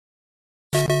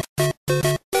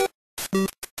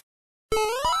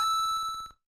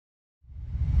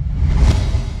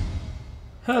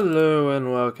Hello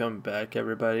and welcome back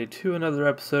everybody to another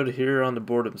episode here on the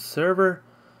Boredom server.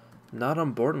 Not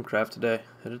on Boredom Craft today.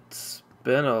 It's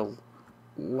been a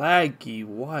laggy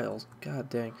while. God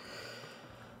dang.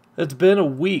 It's been a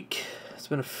week. It's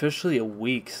been officially a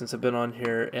week since I've been on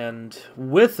here, and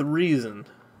with reason.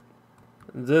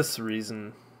 This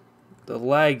reason. The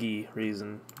laggy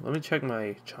reason. Let me check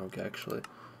my chunk actually.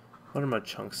 What are my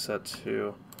chunks set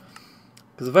to?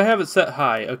 Because if I have it set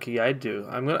high, okay, yeah, I do.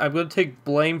 I'm gonna take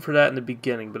blame for that in the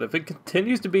beginning, but if it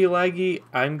continues to be laggy,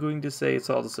 I'm going to say it's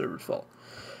all the server's fault.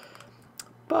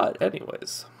 But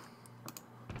anyways,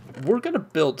 we're gonna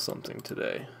build something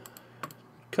today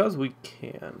because we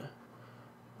can.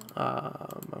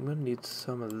 I'm gonna need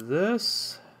some of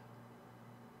this.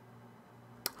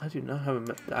 I do not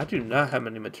have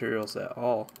many materials at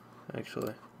all.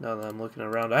 Actually, now that I'm looking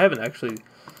around, I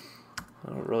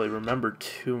don't really remember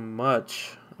too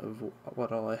much of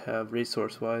what all I have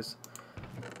resource-wise.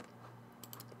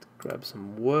 Grab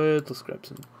some wood. Let's grab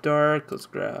some dark. Let's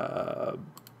grab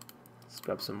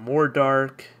some more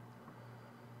dark.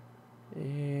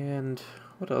 And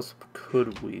what else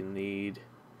could we need?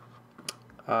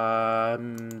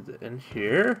 In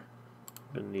here,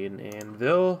 I'm gonna need an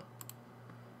anvil,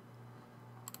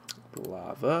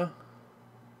 lava.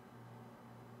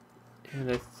 And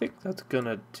I think that's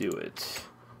gonna do it.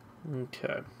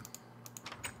 Okay.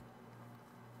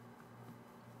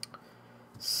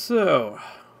 So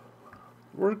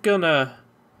we're gonna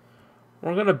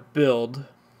build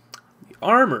the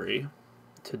armory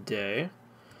today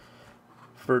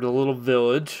for the little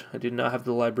village. I do not have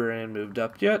the librarian moved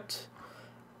up yet,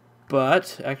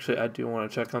 but actually I do want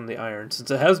to check on the iron.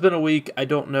 Since it has been a week, I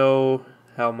don't know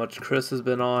how much Chris has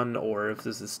been on or if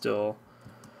this is still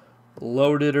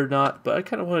loaded or not, but I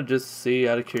kind of want to just see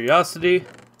out of curiosity.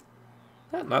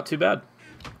 Not too bad.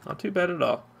 Not too bad at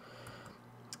all.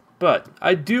 But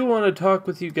I do want to talk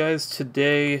with you guys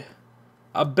today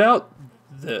about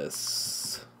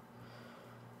this,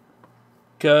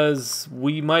 because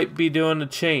we might be doing a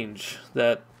change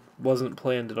that wasn't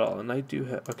planned at all. And I do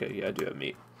have, okay, yeah, I do have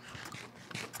meat.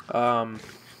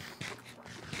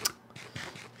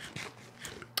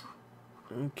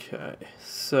 Okay,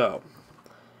 so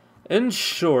in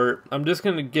short, I'm just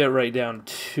going to get right down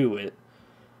to it.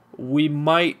 We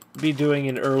might be doing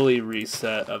an early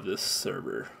reset of this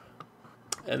server.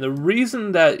 And the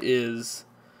reason that is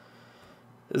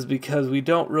because we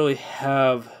don't really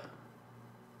have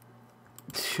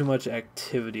too much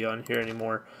activity on here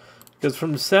anymore. Because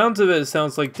from the sounds of it, it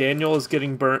sounds like Daniel is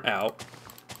getting burnt out.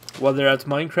 Whether that's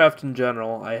Minecraft in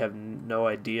general, I have no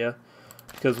idea.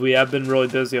 Because we have been really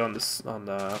busy on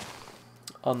the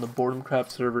Boredom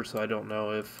Craft server, so I don't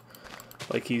know if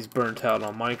like he's burnt out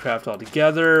on Minecraft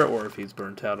altogether or if he's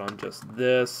burnt out on just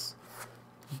this.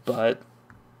 But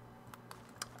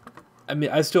I mean,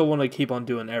 I still want to keep on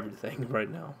doing everything right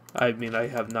now. I mean, I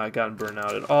have not gotten burnt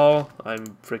out at all. I'm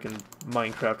freaking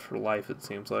Minecraft for life, it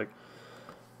seems like.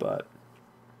 But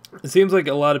it seems like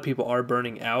a lot of people are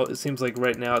burning out. It seems like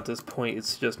right now at this point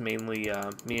it's just mainly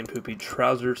me and Poopy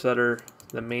Trousers that are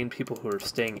the main people who are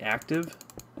staying active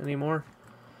anymore.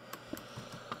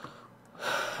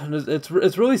 And it's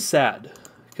really sad,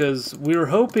 because we were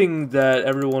hoping that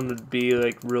everyone would be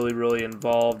like really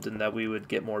involved and that we would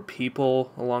get more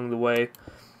people along the way.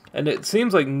 And it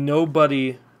seems like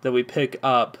nobody that we pick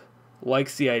up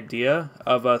likes the idea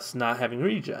of us not having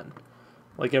regen.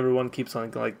 Like everyone keeps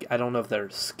on, like, I don't know if they're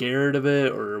scared of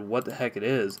it or what the heck it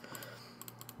is,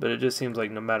 but it just seems like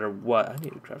no matter what, I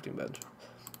need a crafting bench.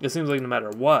 It seems like no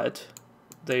matter what,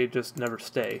 they just never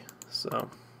stay. So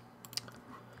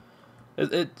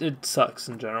it sucks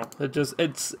in general. It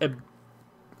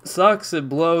sucks, it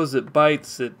blows, it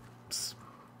bites, it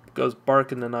goes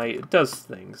bark in the night. It does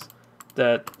things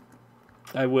that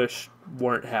I wish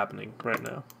weren't happening right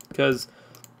now. Because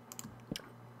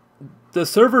the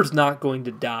server's not going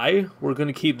to die. We're going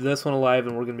to keep this one alive,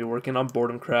 and we're going to be working on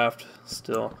Boredom Craft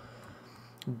still.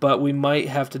 But we might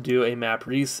have to do a map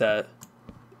reset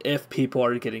if people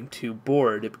are getting too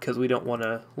bored, because we don't want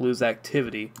to lose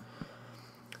activity.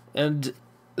 And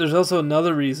there's also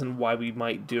another reason why we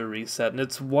might do a reset, and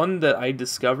it's one that I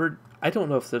discovered. I don't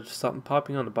know if there's something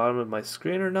popping on the bottom of my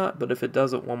screen or not, but if it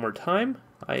does it one more time,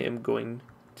 I am going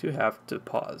to have to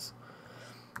pause.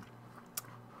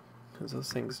 Because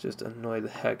those things just annoy the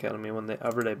heck out of me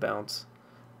whenever they bounce.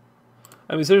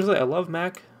 I mean, seriously, I love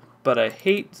Mac, but I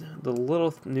hate the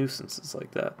little nuisances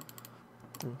like that.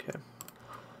 Okay.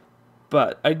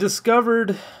 But I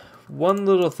discovered one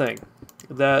little thing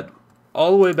that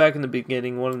all the way back in the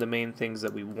beginning, one of the main things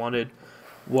that we wanted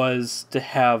was to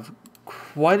have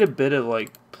quite a bit of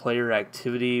like player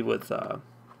activity with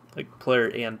like player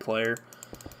and player.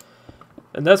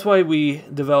 And that's why we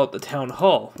developed the town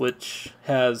hall, which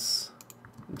has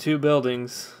 2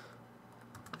 buildings,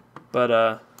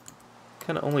 but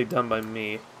kind of only done by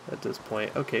me at this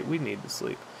point. Okay, we need to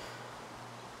sleep.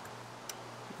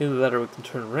 Either that or we can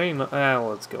turn rain.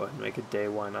 Let's go ahead and make it day.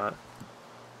 Why not?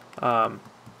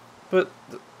 But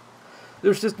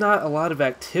there's just not a lot of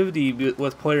activity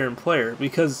with player and player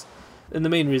because, and the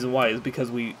main reason why is because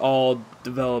we all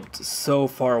developed so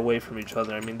far away from each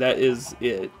other. I mean, that is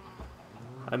it.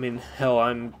 I mean, hell,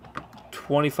 I'm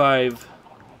 25,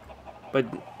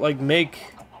 but like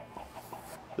make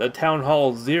the town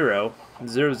hall 0,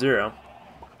 0, 0.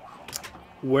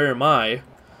 Where am I?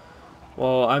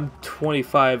 Well, I'm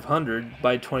 2,500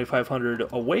 by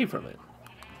 2,500 away from it.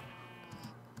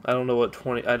 I don't know what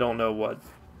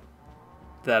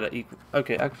that equal.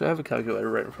 Okay, actually, I have a calculator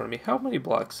right in front of me. How many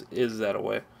blocks is that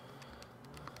away?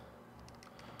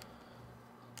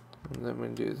 And then we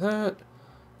do that.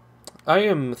 I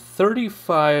am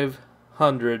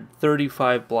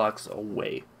 3,535 blocks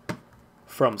away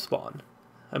from spawn.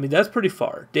 I mean, that's pretty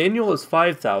far. Daniel is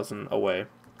 5,000 away.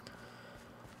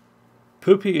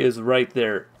 Poopy is right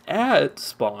there at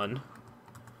spawn.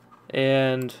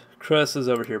 And Chris is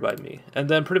over here by me. And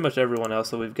then pretty much everyone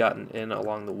else that we've gotten in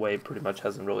along the way pretty much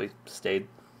hasn't really stayed,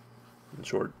 in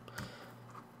short.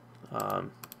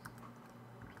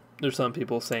 There's some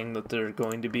people saying that they're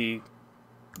going to be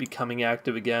becoming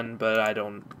active again, but I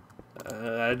don't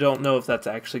know if that's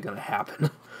actually going to happen.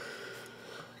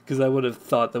 Because I would have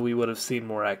thought that we would have seen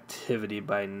more activity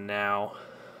by now,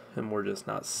 and we're just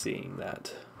not seeing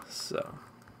that. So,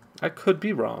 I could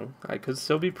be wrong. I could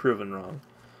still be proven wrong.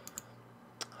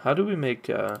 How do we make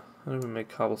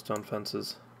cobblestone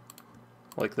fences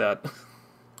like that?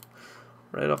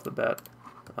 Right off the bat.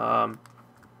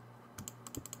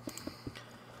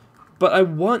 But I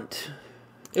want,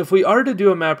 if we are to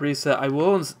do a map reset, I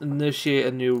will initiate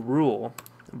a new rule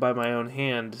by my own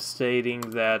hand stating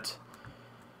that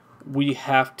we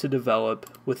have to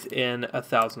develop within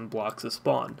 1,000 blocks of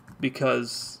spawn.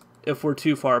 Because if we're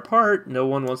too far apart, no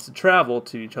one wants to travel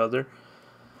to each other.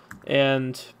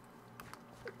 And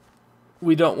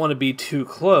we don't want to be too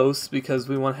close because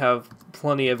we want to have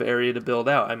plenty of area to build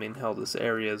out. I mean, hell, this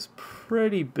area is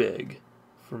pretty big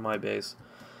for my base.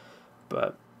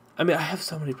 But, I mean, I have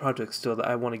so many projects still that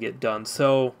I want to get done.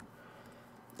 So,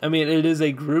 I mean, it is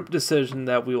a group decision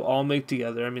that we will all make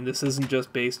together. I mean, this isn't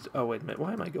just based... Oh, wait a minute.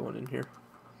 Why am I going in here?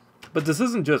 But this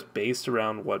isn't just based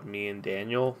around what me and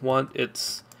Daniel want.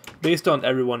 It's based on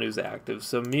everyone who's active.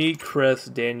 So me, Chris,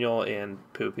 Daniel, and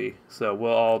Poopy. So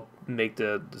we'll all make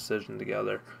the decision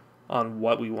together on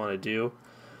what we want to do.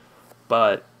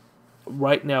 But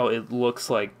right now it looks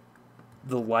like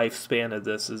the lifespan of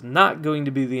this is not going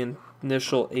to be the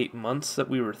initial 8 months that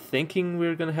we were thinking we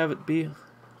were going to have it be.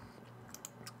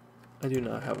 I do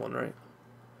not have one, right?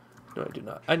 No, I do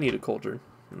not. I need a cauldron,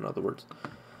 in other words.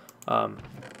 How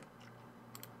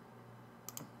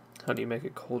do you make a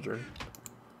cauldron?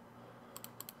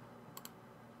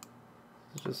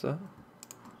 It's just that.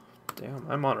 Damn,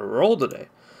 I'm on a roll today.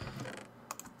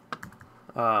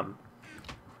 No,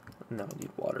 I need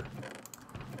water.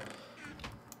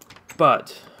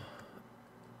 But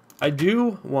I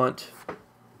do want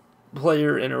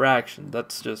player interaction.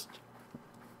 That's just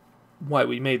why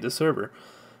we made the server.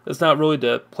 It's not really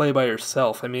to play by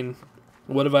yourself. I mean,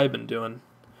 what have I been doing?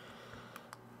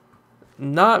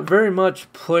 Not very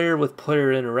much player with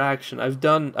player interaction. I've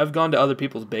gone to other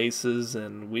people's bases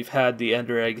and we've had the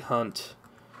Ender Egg hunt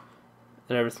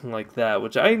and everything like that,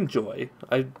 which I enjoy.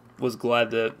 I was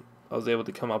glad that I was able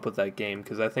to come up with that game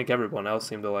because I think everyone else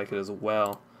seemed to like it as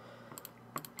well.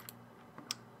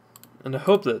 And I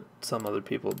hope that some other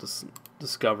people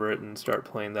discover it and start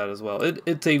playing that as well.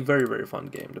 It's a very, very fun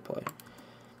game to play.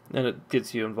 And it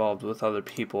gets you involved with other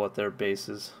people at their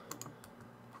bases.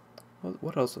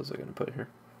 What else was I going to put here?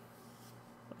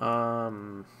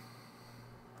 Oh,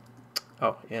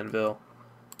 anvil.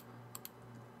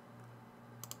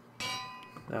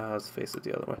 Let's face it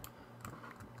the other way.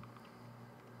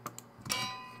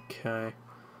 Okay.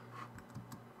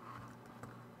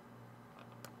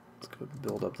 Let's go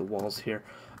build up the walls here.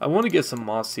 I want to get some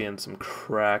mossy and some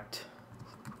cracked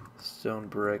stone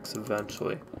bricks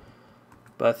eventually.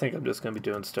 But I think I'm just going to be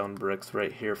doing stone bricks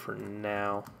right here for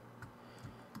now.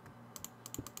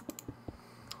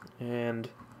 And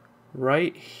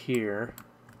right here,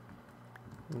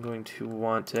 I'm going to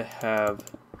want to have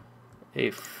a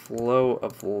flow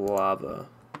of lava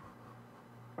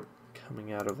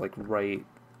coming out of like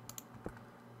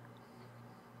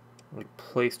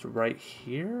placed right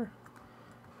here.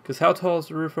 Because how tall is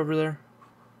the roof over there?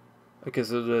 Okay,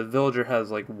 so the villager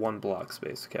has like 1 block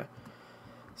space. Okay,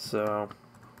 so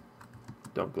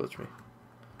don't glitch me.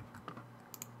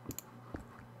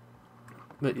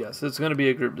 But yes, it's going to be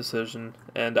a group decision,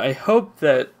 and I hope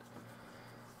that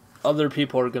other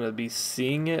people are going to be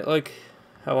seeing it like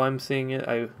how I'm seeing it.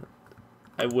 I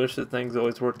wish that things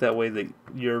always work that way, that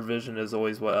your vision is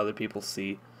always what other people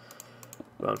see.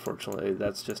 But unfortunately,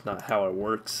 that's just not how it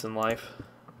works in life.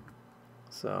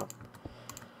 So,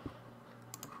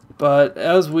 but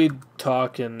as we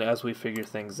talk and as we figure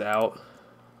things out,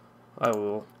 I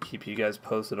will keep you guys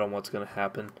posted on what's going to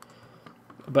happen.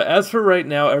 But as for right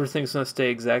now, everything's going to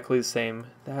stay exactly the same.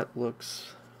 That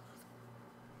looks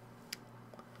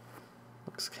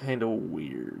kind of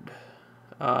weird.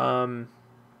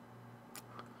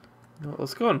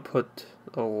 Let's go and put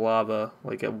a lava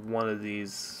like at one of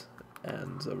these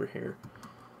ends over here.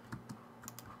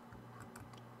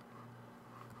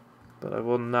 But I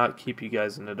will not keep you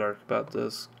guys in the dark about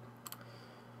this,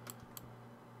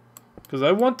 because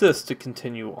I want this to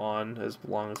continue on as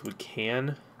long as we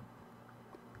can.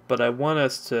 But I want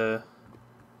us to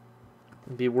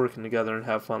be working together and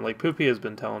have fun. Like Poopy has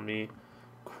been telling me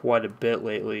quite a bit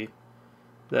lately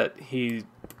that he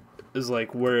is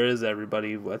like, where is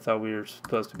everybody? I thought we were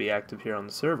supposed to be active here on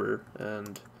the server,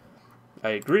 and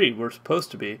I agree, we're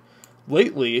supposed to be.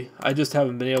 Lately, I just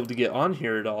haven't been able to get on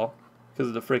here at all because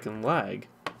of the freaking lag.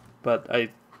 But I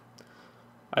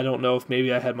don't know if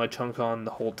maybe I had my chunk on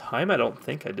the whole time. I don't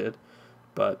think I did,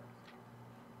 but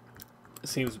it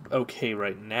seems okay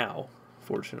right now,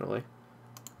 fortunately.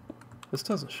 This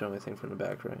doesn't show anything from the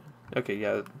back, right? Okay,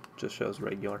 yeah, it just shows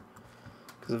regular.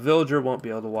 Because a villager won't be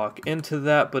able to walk into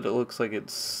that, but it looks like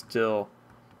it's still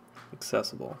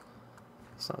accessible.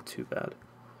 It's not too bad.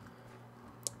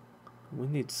 We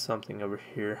need something over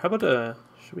here. How about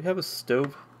should we have a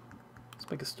stove? Let's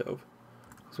make a stove.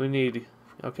 So we need,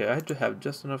 okay, I have to have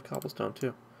just enough cobblestone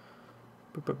too.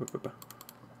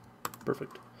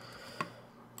 Perfect.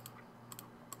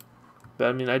 But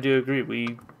I mean, I do agree.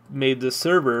 We made this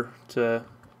server to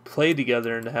play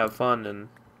together and to have fun, and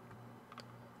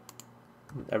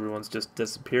everyone's just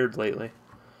disappeared lately.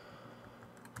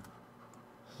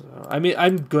 So, I mean,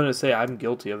 I'm gonna say I'm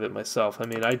guilty of it myself. I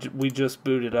mean, we just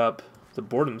booted up the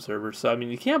Boredom server, so I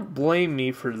mean, you can't blame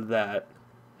me for that.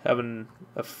 Having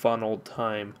a fun old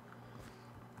time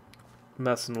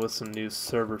messing with some new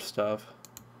server stuff,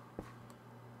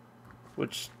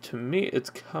 which to me it's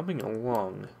coming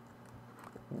along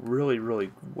really,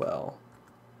 really well.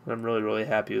 I'm really, really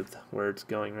happy with where it's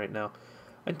going right now.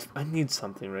 I need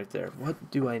something right there.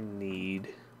 What do I need?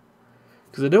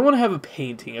 Because I don't want to have a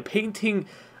painting.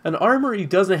 An armory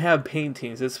doesn't have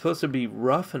paintings. It's supposed to be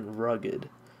rough and rugged.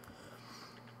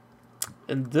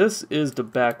 And this is the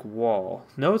back wall.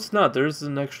 No, it's not. There's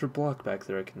an extra block back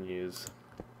there I can use.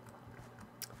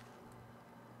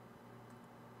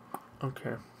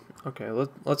 Okay. Okay,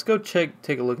 let's go take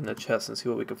a look in the chest and see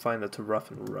what we can find that's rough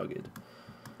and rugged.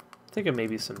 I'm thinking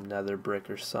maybe some nether brick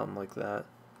or something like that.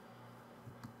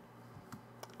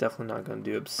 Definitely not going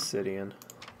to do obsidian.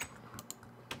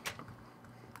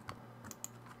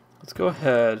 Let's go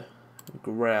ahead and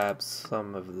grab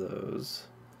some of those.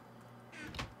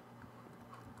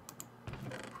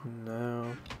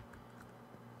 No.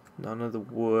 None of the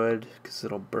wood, because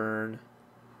it'll burn.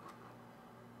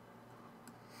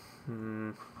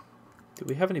 Do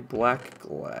we have any black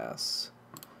glass?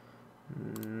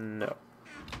 No.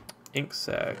 Ink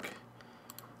sac.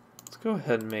 Let's go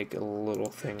ahead and make a little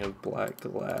thing of black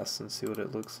glass and see what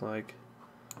it looks like.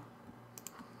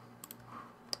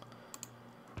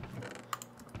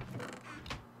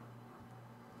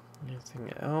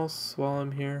 Anything else while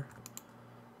I'm here?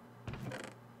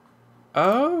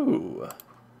 Oh!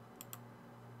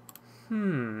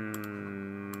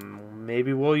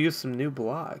 Maybe we'll use some new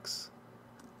blocks.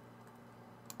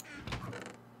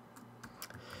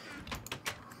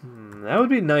 That would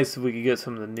be nice if we could get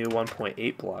some of the new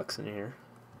 1.8 blocks in here.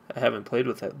 I haven't played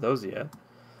with those yet.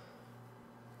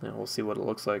 And we'll see what it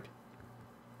looks like.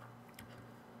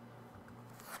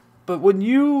 But when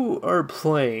you are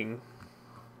playing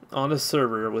on a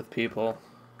server with people,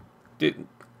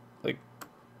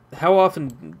 how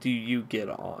often do you get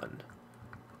on?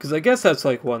 Because I guess that's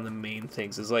like one of the main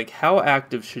things, is like, how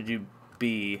active should you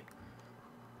be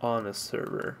on a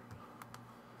server?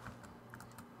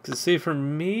 Because see, for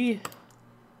me,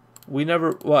 we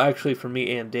never, well actually for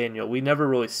me and Daniel, we never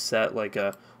really set like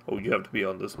a, oh, you have to be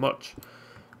on this much.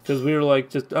 Because we were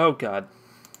like, just, oh god.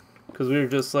 Because we were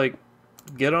just like,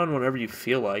 get on whenever you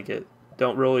feel like it.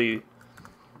 Don't really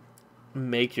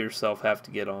make yourself have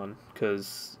to get on,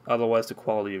 because otherwise the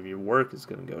quality of your work is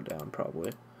going to go down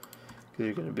probably. Because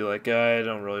Because you're going to be like, I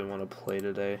don't really want to play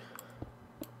today.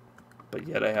 But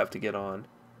yet I have to get on.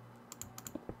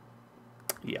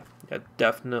 Yeah,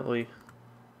 definitely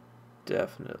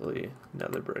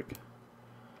nether brick.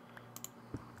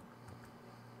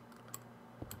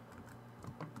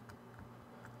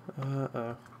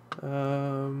 What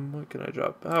can I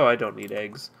drop? Oh, I don't need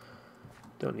eggs.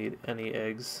 Don't need any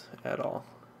eggs at all.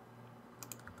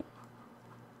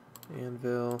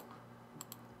 Anvil.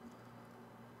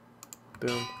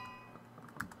 Boom.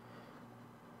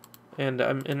 And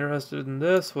I'm interested in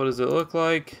this. What does it look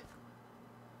like?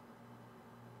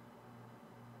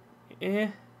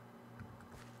 It's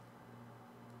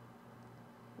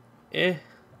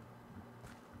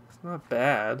not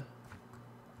bad.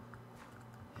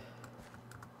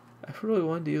 I really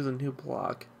wanted to use a new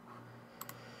block.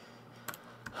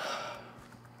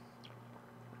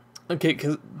 Okay,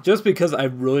 just because I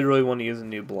really want to use a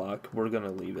new block, we're going to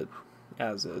leave it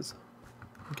as is.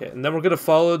 Okay, and then we're going to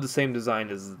follow the same design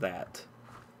as that.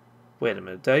 Wait a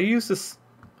minute, did I use this?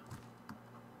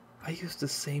 I used the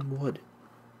same wood.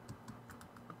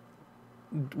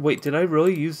 Wait, did I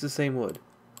really use the same wood?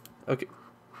 Okay.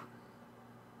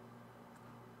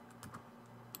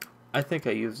 I think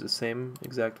I used the same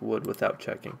exact wood without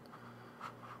checking.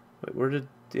 Wait, where did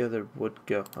the other wood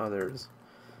go? Oh, there it is.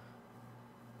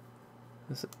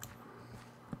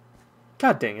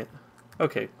 God dang it.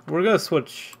 Okay, we're gonna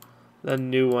switch the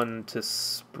new one to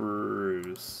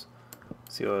spruce.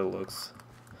 See how it looks.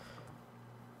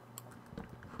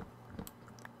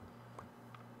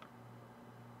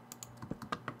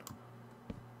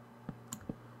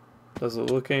 Does it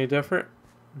look any different?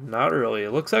 Not really.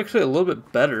 It looks actually a little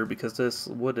bit better because this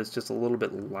wood is just a little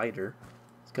bit lighter.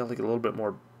 It's got like a little bit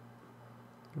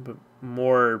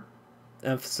more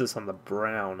emphasis on the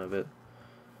brown of it.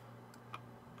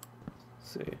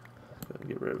 Let's see. Go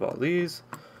get rid of all these.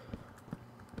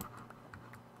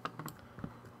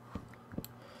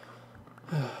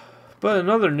 But in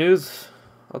other news,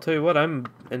 I'll tell you what, I'm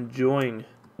enjoying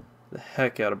the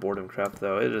heck out of Boredom Craft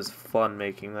though. It is fun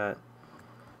making that.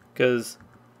 Because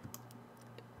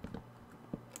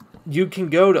you can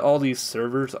go to all these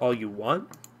servers all you want,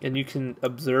 and you can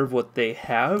observe what they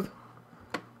have.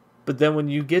 But then when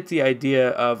you get the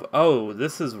idea of, oh,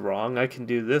 this is wrong, I can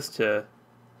do this to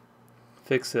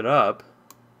fix it up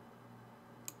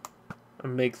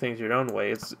and make things your own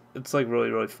way. It's like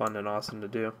really fun and awesome to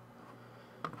do.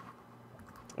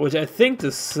 Which I think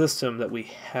the system that we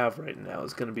have right now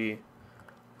is gonna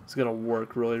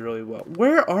work really well.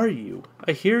 Where are you?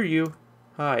 I hear you.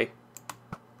 Hi.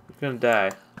 You're gonna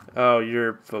die. Oh,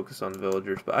 you're focused on the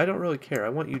villagers, but I don't really care. I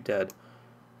want you dead.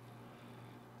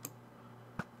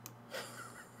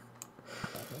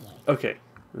 Okay,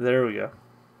 there we go.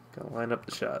 Gotta line up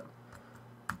the shot.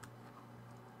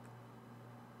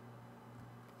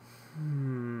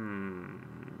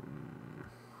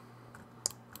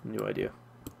 New idea.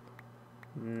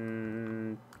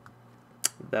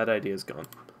 That idea is gone.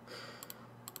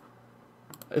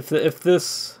 If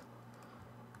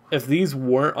these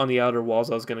weren't on the outer walls,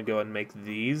 I was gonna go and make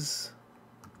these,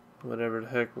 whatever the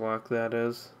heck block that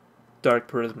is,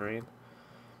 dark prismarine.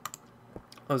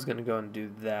 I was gonna go and do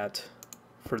that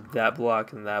for that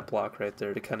block and that block right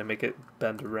there to kind of make it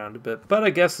bend around a bit. But I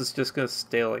guess it's just gonna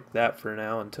stay like that for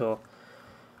now until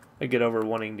I get over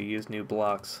wanting to use new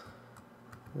blocks.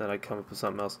 Then I come up with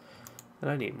something else, and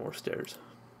I need more stairs.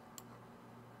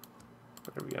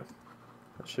 There we go.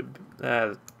 That should be,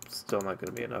 still not going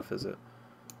to be enough, is it?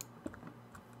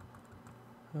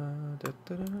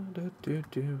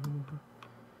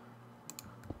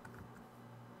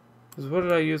 What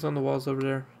did I use on the walls over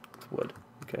there? It's wood.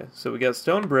 Okay, so we got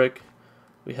stone brick.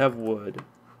 We have wood.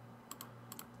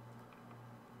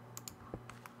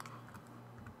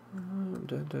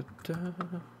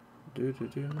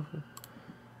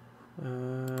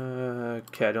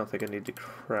 Okay, I don't think I need to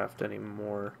craft any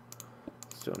more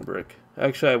stone brick.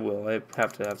 Actually, I will. I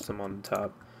have to have some on the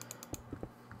top.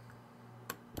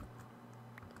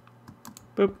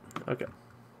 Boop. Okay.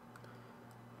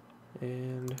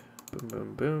 And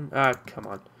boom. Ah, come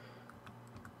on.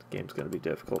 The game's gonna be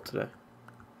difficult today.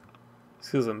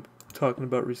 It's because I'm talking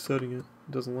about resetting it.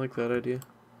 It doesn't like that idea.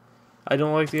 I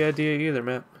don't like the idea either,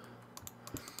 Matt.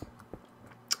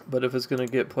 But if it's gonna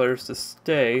get players to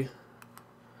stay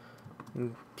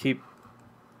and keep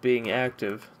being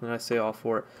active, then I say all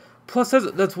for it. Plus,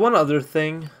 that's one other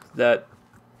thing that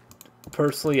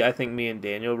personally I think me and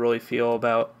Daniel really feel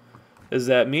about, is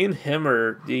that me and him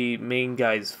are the main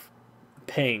guys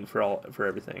paying for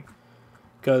everything.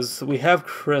 Because we have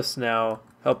Chris now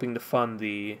helping to fund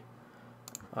the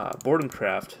Boredom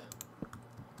Craft,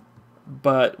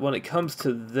 But when it comes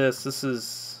to this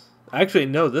is... Actually,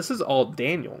 no, this is all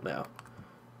Daniel now.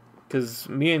 Because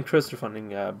me and Chris are funding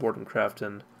Boredom Craft,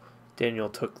 and Daniel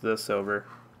took this over.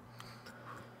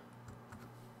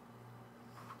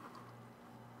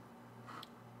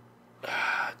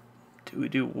 Do we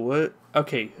do wood?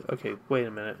 Okay, wait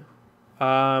a minute.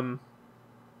 Because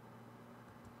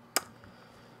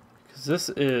this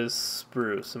is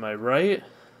spruce, am I right?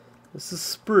 This is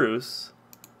spruce.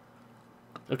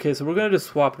 Okay, so we're gonna just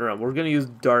swap it around. We're gonna use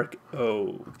dark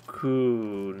oak.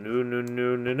 Ooh,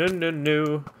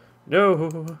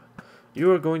 no.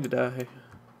 You are going to die.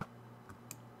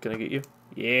 Can I get you?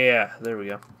 Yeah, there we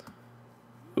go.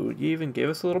 Ooh, you even gave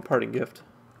us a little parting gift.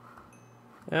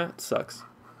 Yeah, it sucks.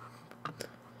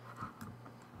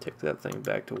 Take that thing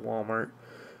back to Walmart.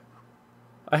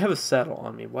 I have a saddle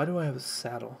on me. Why do I have a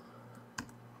saddle?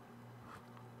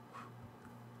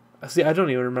 See, I don't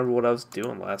even remember what I was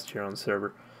doing last year on the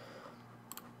server.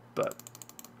 But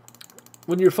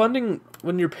when you're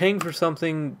paying for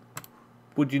something,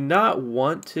 would you not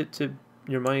want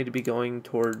your money to be going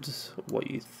towards what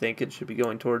you think it should be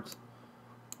going towards?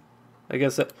 I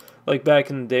guess that, like back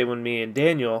in the day when me and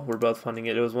Daniel were both funding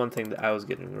it, it was one thing that I was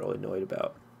getting really annoyed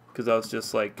about. Because I was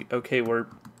just like, okay, we're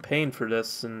paying for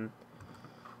this and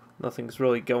nothing's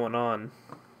really going on.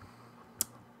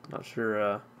 Not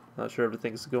sure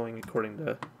everything's going according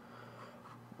to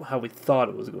how we thought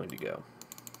it was going to go.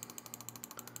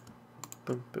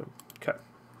 Boom, boom. Okay.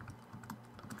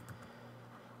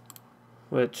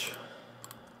 Which,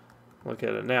 look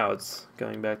at it now, it's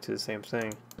going back to the same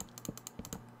thing.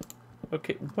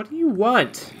 Okay, what do you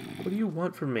want? What do you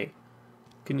want from me?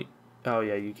 Can you... Oh,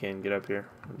 yeah, you can get up here.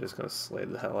 I'm just going to slay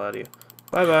the hell out of you.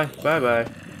 Bye-bye. Bye-bye.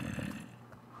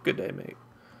 Good day, mate.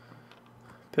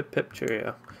 Pip, pip,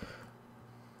 cheerio.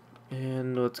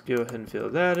 And let's go ahead and fill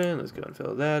that in. Let's go and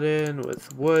fill that in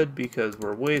with wood because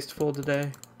we're wasteful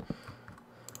today.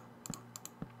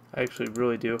 I actually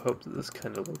really do hope that this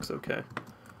kind of looks okay.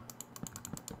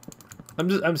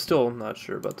 I'm still not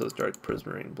sure about those dark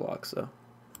prismarine blocks though.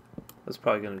 That's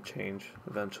probably going to change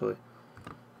eventually.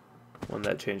 When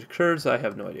that change occurs, I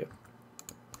have no idea.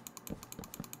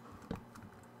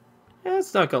 Yeah,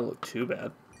 it's not going to look too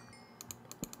bad.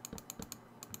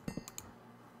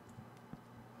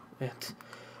 And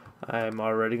I'm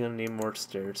already going to need more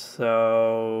stairs,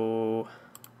 so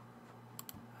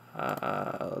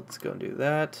let's go and do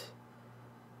that.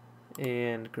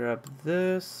 And grab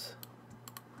this.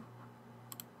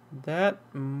 That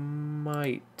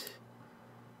might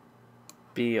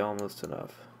be almost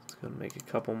enough. Let's go and make a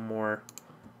couple more.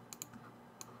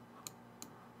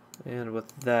 And with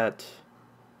that,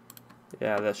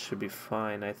 yeah, that should be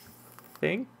fine, I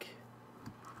think.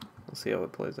 We'll see how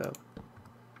it plays out.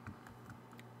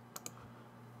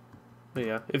 But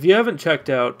yeah, if you haven't checked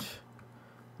out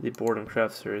the Boredom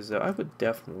Craft series, though, I would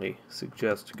definitely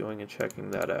suggest going and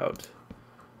checking that out.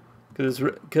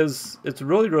 Because it's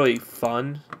really, really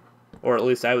fun, or at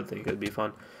least I would think it would be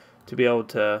fun, to be able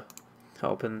to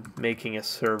help in making a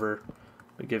server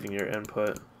by giving your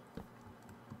input.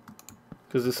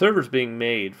 Because the server's being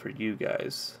made for you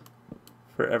guys,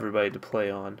 for everybody to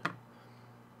play on.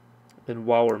 And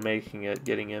while we're making it,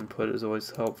 getting input is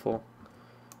always helpful.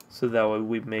 So that way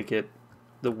we make it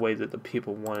the way that the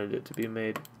people wanted it to be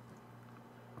made.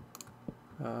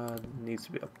 Needs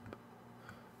to be up.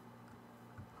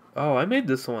 Oh, I made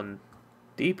this one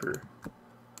deeper.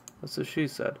 That's what she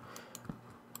said.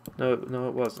 No,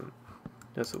 it wasn't.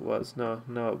 Yes, it was. No,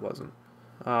 it wasn't.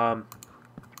 No,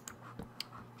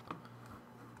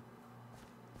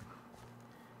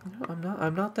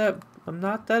 I'm not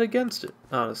that against it,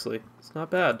 honestly. It's not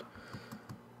bad.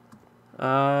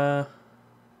 Boop.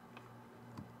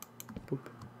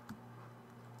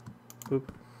 Boop.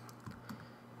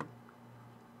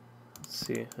 Let's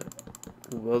see.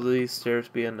 Will these stairs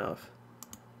be enough?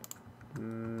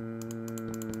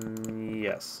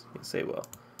 Yes. Yes, they will.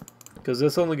 Because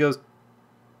this only goes...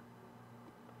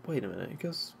 Wait a minute. It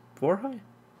goes 4 high?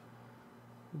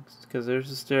 Because there's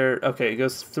a stair... Okay, it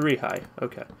goes 3 high.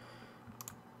 Okay.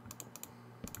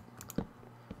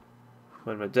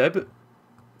 Wait a minute. Did I put...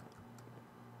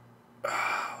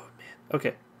 Oh, man.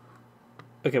 Okay.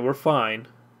 Okay, we're fine.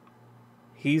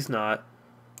 He's not.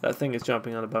 That thing is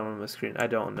jumping on the bottom of my screen. I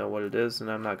don't know what it is,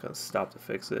 and I'm not going to stop to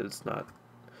fix it. It's not...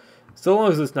 So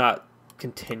long as it's not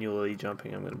continually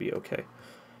jumping, I'm going to be okay.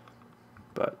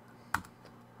 But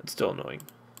it's still annoying.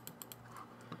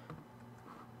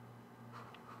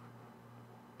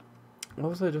 What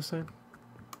was I just saying?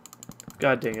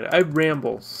 God dang it. I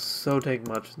ramble so dang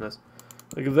much in this.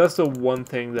 Like, if that's the one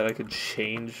thing that I could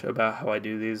change about how I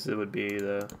do these, it would be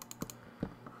the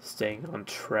staying on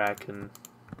track and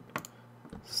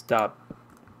stop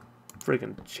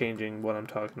freaking changing what I'm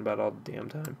talking about all the damn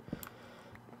time.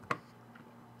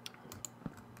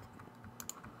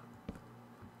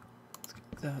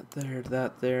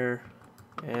 That there,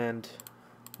 and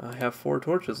I have 4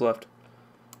 torches left,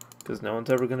 because no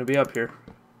one's ever going to be up here.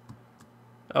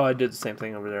 Oh, I did the same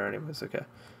thing over there anyways, okay.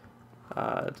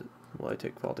 Will I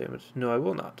take fall damage? No, I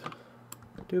will not.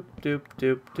 Doop, doop,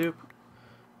 doop, doop,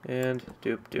 and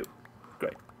doop, doop.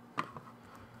 Great.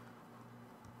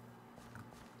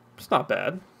 It's not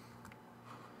bad.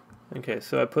 Okay,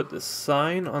 so I put the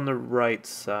sign on the right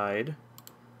side.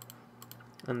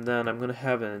 And then I'm going to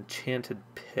have an enchanted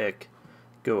pick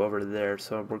go over there.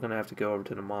 So we're going to have to go over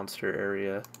to the monster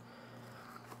area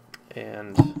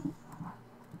and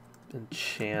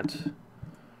enchant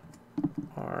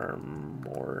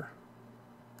armor.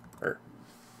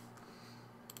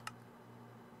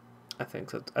 I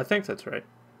think that's right.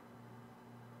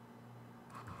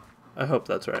 I hope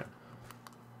that's right.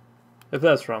 If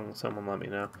that's wrong, someone let me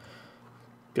know.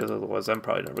 Because otherwise I'm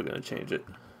probably never going to change it.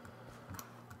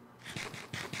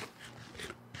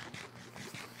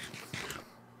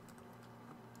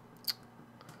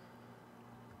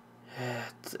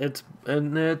 It's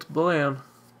bland.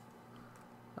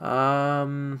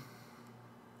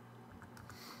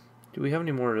 Do we have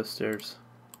any more of the stairs?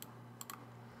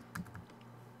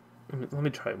 Let me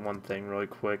try one thing really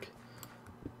quick.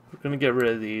 We're gonna get rid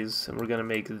of these, and we're gonna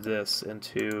make this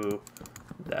into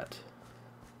that.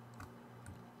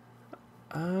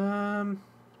 I'm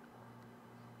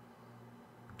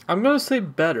gonna say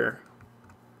better.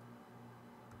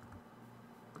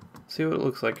 See what it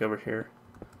looks like over here.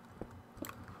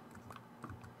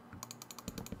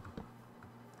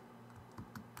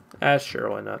 Sure,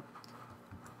 why not?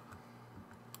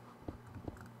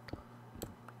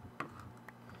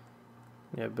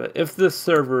 Yeah, but if this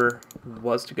server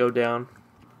was to go down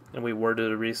and we were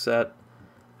to reset,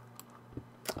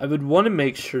 I would want to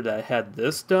make sure that I had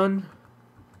this done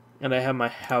and I have my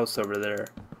house over there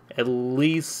at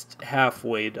least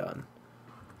halfway done.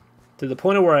 To the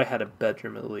point of where I had a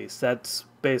bedroom at least. That's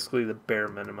basically the bare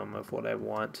minimum of what I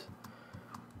want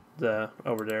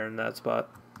over there in that spot.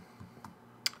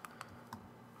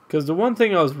 Because the one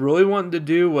thing I was really wanting to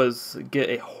do was get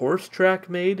a horse track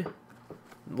made.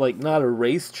 Like, not a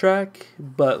race track,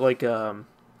 but like,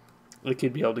 like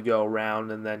you'd be able to go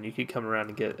around and then you could come around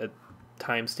and get a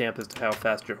timestamp as to how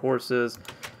fast your horse is.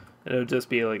 And it would just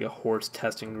be like a horse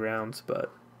testing grounds,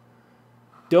 but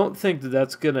don't think that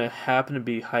that's going to happen to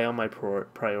be high on my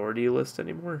priority list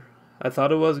anymore. I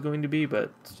thought it was going to be,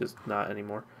 but it's just not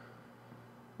anymore.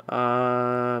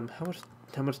 How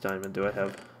much diamond do I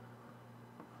have?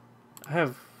 I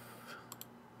have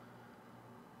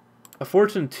a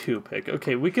Fortune 2 pick.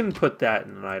 Okay, we can put that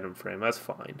in an item frame. That's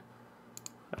fine.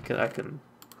 I can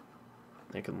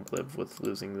live with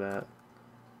losing that.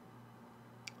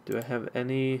 Do I have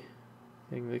anything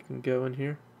that can go in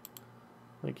here?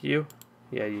 Like you?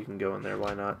 Yeah, you can go in there.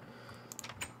 Why not?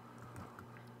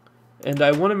 And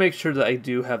I want to make sure that I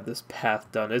do have this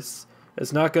path done. It's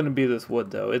not going to be this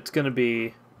wood though. It's going to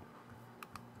be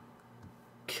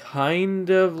kind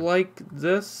of like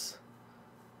this,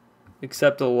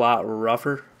 except a lot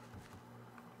rougher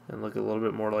and look a little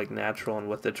bit more like natural and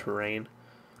with the terrain.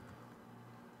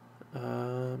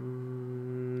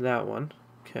 That one.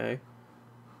 Okay.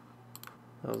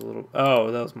 That was a little... Oh,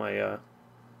 that was my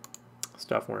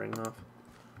stuff wearing off.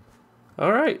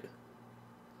 Alright.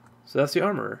 So that's the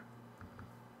armorer.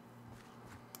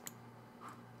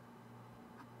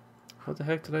 What the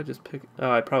heck did I just pick? Oh,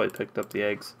 I probably picked up the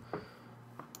eggs.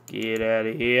 Get out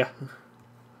of here.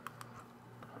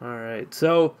 Alright,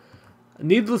 so,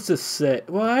 needless to say...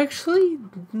 Well, actually,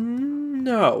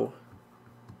 no.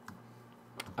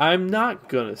 I'm not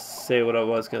gonna say what I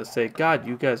was gonna say. God,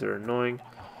 you guys are annoying.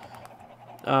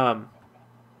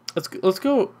 Let's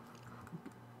go.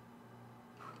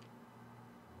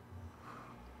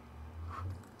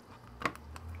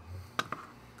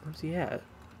 Where's he at?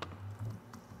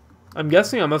 I'm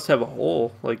guessing I must have a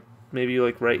hole, like maybe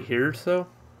like right here or so.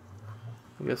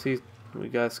 I guess we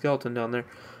got a skeleton down there.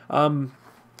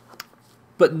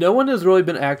 But no one has really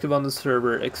been active on the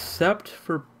server except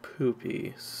for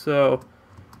Poopy. So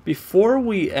before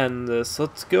we end this,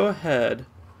 let's go ahead,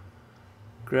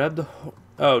 grab the...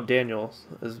 Oh, Daniel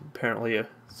is apparently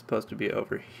supposed to be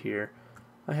over here.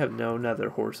 I have no nether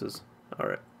horses.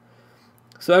 Alright.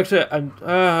 So actually, I'm...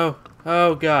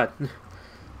 Oh, God.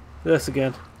 This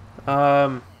again.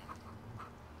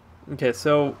 Okay,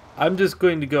 so I'm just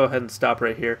going to go ahead and stop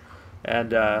right here.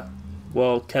 And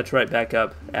we'll catch right back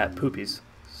up at Poopy's.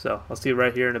 So I'll see you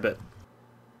right here in a bit.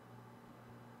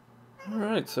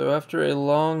 Alright, so after a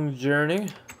long journey,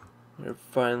 we're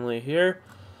finally here.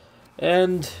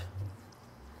 And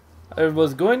I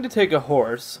was going to take a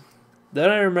horse. Then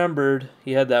I remembered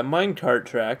he had that minecart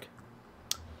track.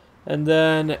 And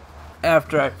then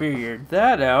after I figured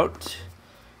that out,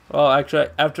 well, actually,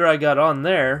 after I got on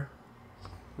there,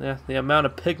 yeah, the amount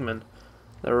of pigmen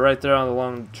that were right there on the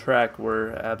long track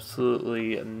were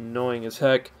absolutely annoying as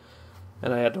heck.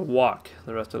 And I had to walk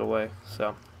the rest of the way,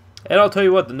 so. And I'll tell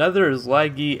you what, the nether is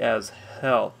laggy as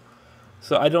hell.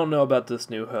 So I don't know about this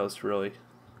new host, really.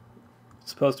 It's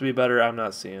supposed to be better, I'm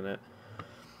not seeing it.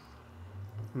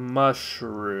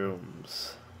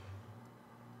 Mushrooms.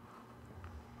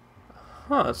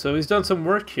 Huh, so he's done some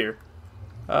work here.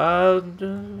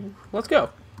 Let's go.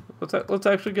 Let's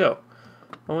actually go.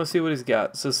 I want to see what he's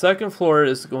got. So second floor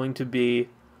is going to be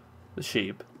the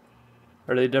sheep.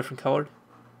 Are they different colored?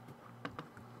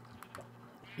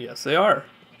 Yes, they are.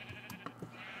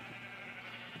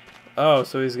 Oh,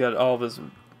 so he's got all of his...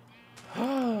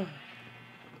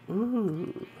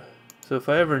 Ooh. So if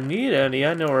I ever need any,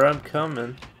 I know where I'm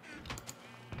coming.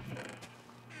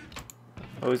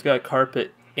 Oh, he's got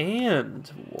carpet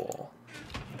and wool.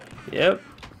 Yep.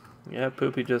 Yeah,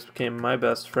 Poopy just became my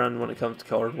best friend when it comes to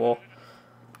colored wool.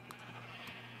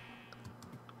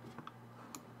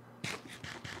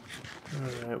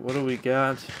 Alright, what do we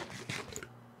got?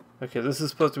 Okay, this is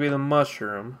supposed to be the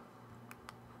mushroom.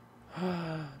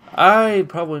 I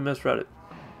probably misread it.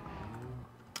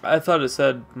 I thought it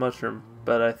said mushroom,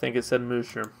 but I think it said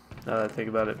mushroom, now that I think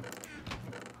about it.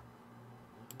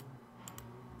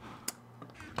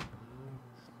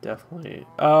 Definitely.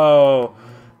 Oh,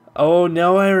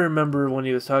 now I remember when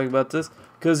he was talking about this.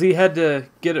 Because he had to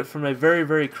get it from a very,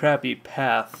 very crappy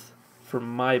path from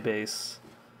my base.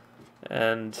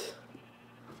 And...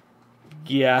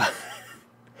 yeah.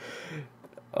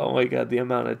 Oh my god, the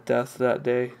amount of deaths that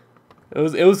day. It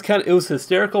was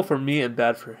hysterical for me and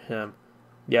bad for him.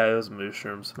 Yeah, it was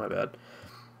mushrooms, my bad.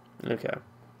 Okay.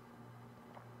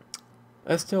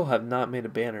 I still have not made a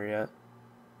banner yet.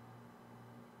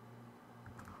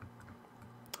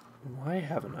 Why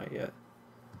haven't I yet?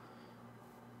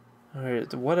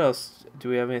 Alright, what else? Do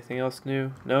we have anything else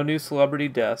new? No new celebrity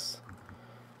deaths.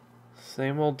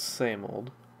 Same old, same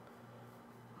old.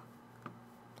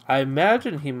 I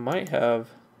imagine he might have...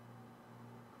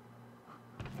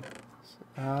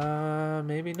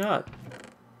 maybe not.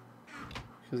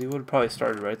 Because he would have probably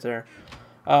started right there.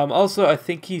 Also, I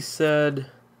think he said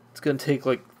it's going to take,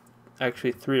 like,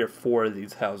 actually 3 or 4 of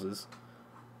these houses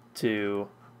to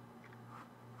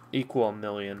equal 1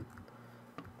 million.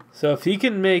 So if he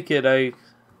can make it, I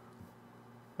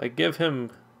give him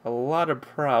a lot of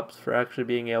props for actually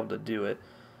being able to do it.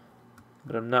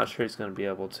 But I'm not sure he's going to be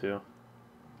able to.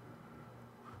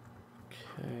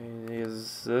 Okay,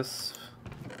 is this...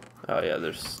 oh yeah,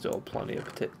 there's still plenty of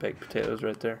baked potatoes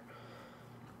right there.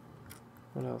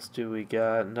 What else do we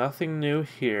got? Nothing new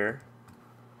here.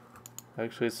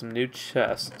 Actually, some new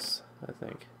chests, I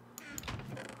think.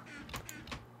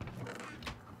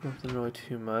 Nothing really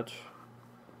too much.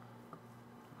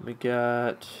 We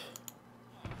got...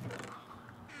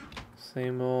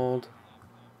 same old.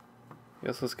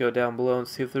 Guess let's go down below and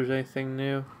see if there's anything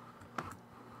new.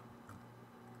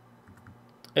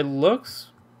 It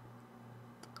looks...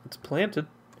 it's planted.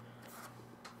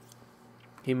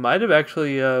 He might have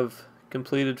actually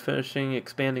completed finishing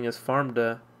expanding his farm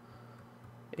to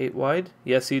 8 wide.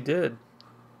 Yes, he did.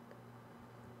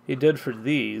 He did for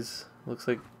these. Looks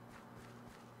like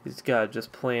he's got to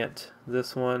just plant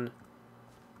this one.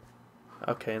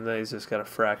 Okay, and then he's just got a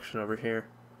fraction over here.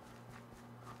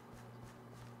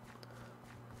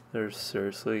 There's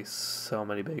seriously so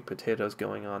many baked potatoes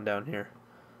going on down here.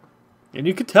 And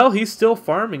you can tell he's still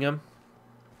farming them.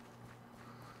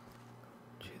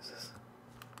 Jesus.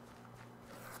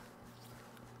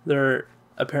 There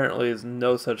apparently is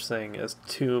no such thing as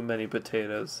too many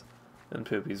potatoes in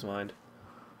Poopy's mind.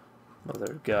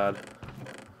 Mother of God.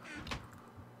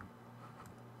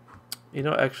 You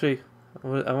know, actually,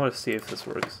 I want to see if this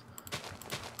works.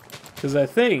 Because I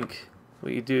think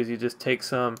what you do is you just take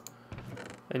some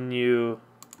and you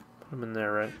put them in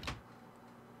there, right?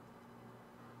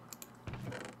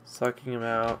 Sucking them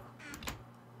out.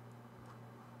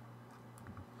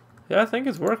 Yeah, I think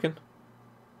it's working.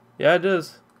 Yeah, it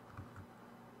is.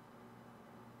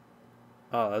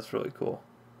 Oh, that's really cool.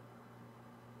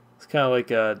 It's kind of like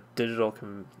a digital,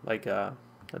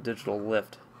 a digital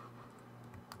lift.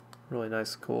 Really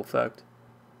nice, cool effect.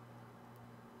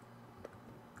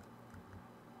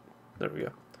 There we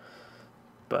go.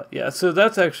 But yeah, so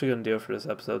that's actually going to do it for this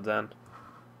episode then.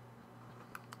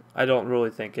 I don't really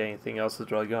think anything else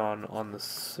is really going on the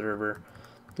server.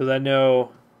 Because I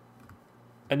know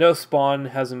Spawn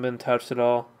hasn't been touched at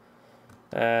all,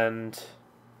 and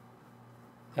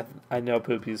I know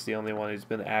Poopy's the only one who's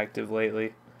been active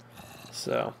lately.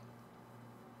 So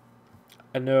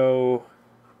I know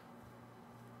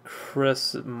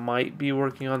Chris might be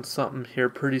working on something here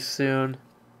pretty soon,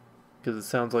 because it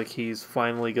sounds like he's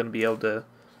finally going to be able to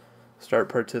start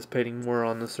participating more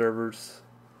on the servers.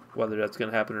 Whether that's going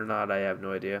to happen or not, I have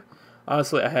no idea.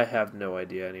 Honestly, I have no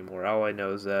idea anymore. All I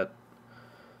know is that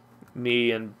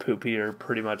me and Poopy are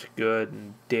pretty much good,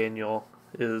 and Daniel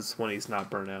is when he's not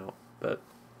burnt out. But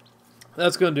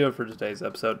that's going to do it for today's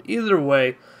episode. Either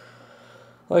way,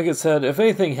 like I said, if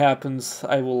anything happens,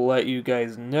 I will let you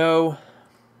guys know.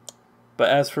 But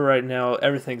as for right now,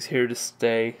 everything's here to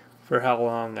stay. For how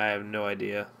long, I have no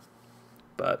idea.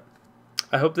 But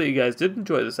I hope that you guys did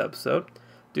enjoy this episode.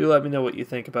 Do let me know what you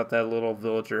think about that little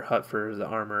villager hut for the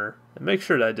armor. And make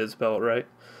sure that I did spell it right.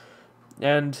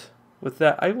 And with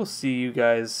that, I will see you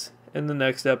guys in the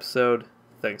next episode.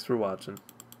 Thanks for watching.